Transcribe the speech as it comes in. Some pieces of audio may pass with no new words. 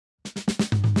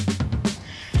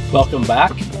Welcome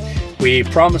back. We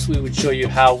promised we would show you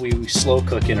how we slow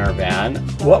cook in our van.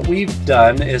 What we've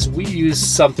done is we use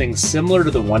something similar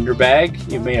to the Wonderbag.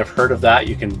 You may have heard of that.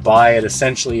 You can buy it.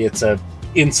 Essentially, it's a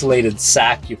insulated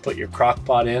sack you put your crock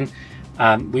pot in.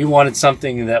 We wanted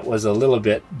something that was a little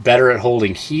bit better at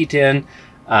holding heat in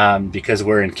because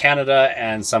we're in Canada,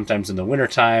 and sometimes in the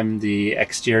wintertime, the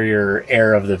exterior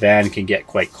air of the van can get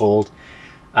quite cold.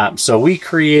 So we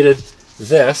created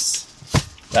this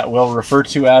that we'll refer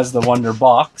to as the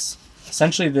Wonderbox.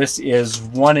 Essentially, this is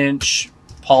 1-inch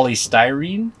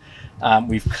polystyrene.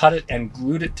 We've cut it and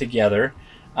glued it together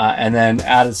and then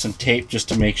added some tape just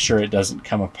to make sure it doesn't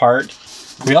come apart.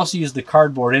 We also used the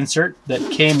cardboard insert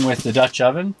that came with the Dutch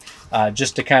oven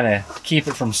just to kind of keep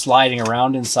it from sliding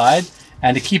around inside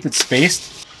and to keep it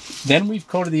spaced. Then we've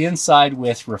coated the inside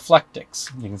with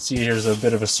Reflectix. You can see here's a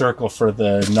bit of a circle for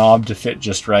the knob to fit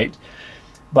just right.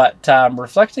 But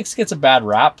Reflectix gets a bad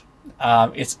rap.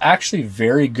 It's actually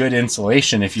very good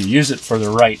insulation if you use it for the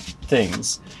right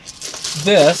things.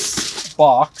 This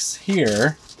box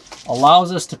here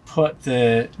allows us to put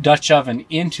the Dutch oven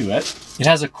into it. It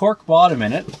has a cork bottom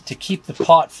in it to keep the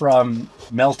pot from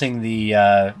melting the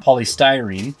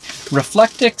polystyrene.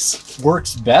 Reflectix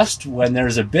works best when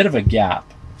there's a bit of a gap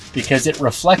because it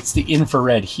reflects the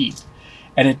infrared heat,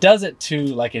 and it does it to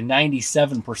like a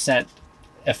 97%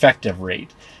 effective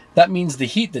rate. That means the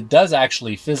heat that does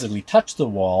actually physically touch the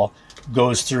wall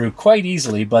goes through quite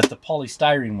easily, but the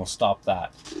polystyrene will stop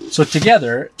that. So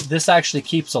together, this actually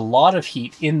keeps a lot of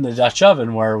heat in the Dutch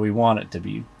oven where we want it to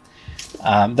be.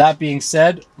 That being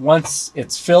said, once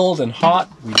it's filled and hot,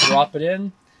 we drop it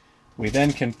in. We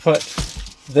then can put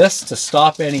this to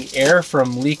stop any air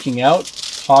from leaking out.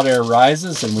 Hot air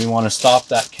rises, and we want to stop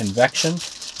that convection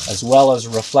as well as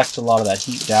reflect a lot of that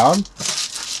heat down.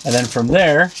 And then from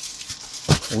there,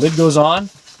 the lid goes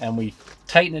on and we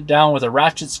tighten it down with a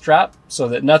ratchet strap so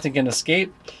that nothing can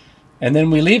escape. And then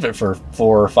we leave it for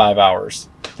 4 or 5 hours,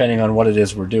 depending on what it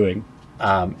is we're doing.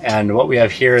 And what we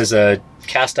have here is a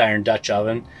cast iron Dutch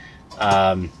oven.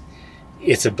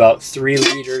 It's about 3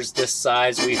 liters this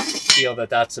size. We feel that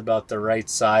that's about the right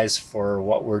size for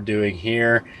what we're doing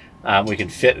here. We can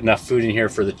fit enough food in here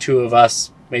for the 2 of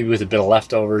us, maybe with a bit of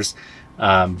leftovers.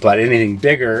 But anything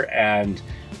bigger, and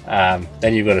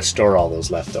then you've got to store all those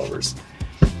leftovers.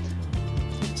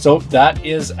 So that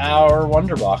is our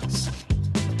Wonderbox.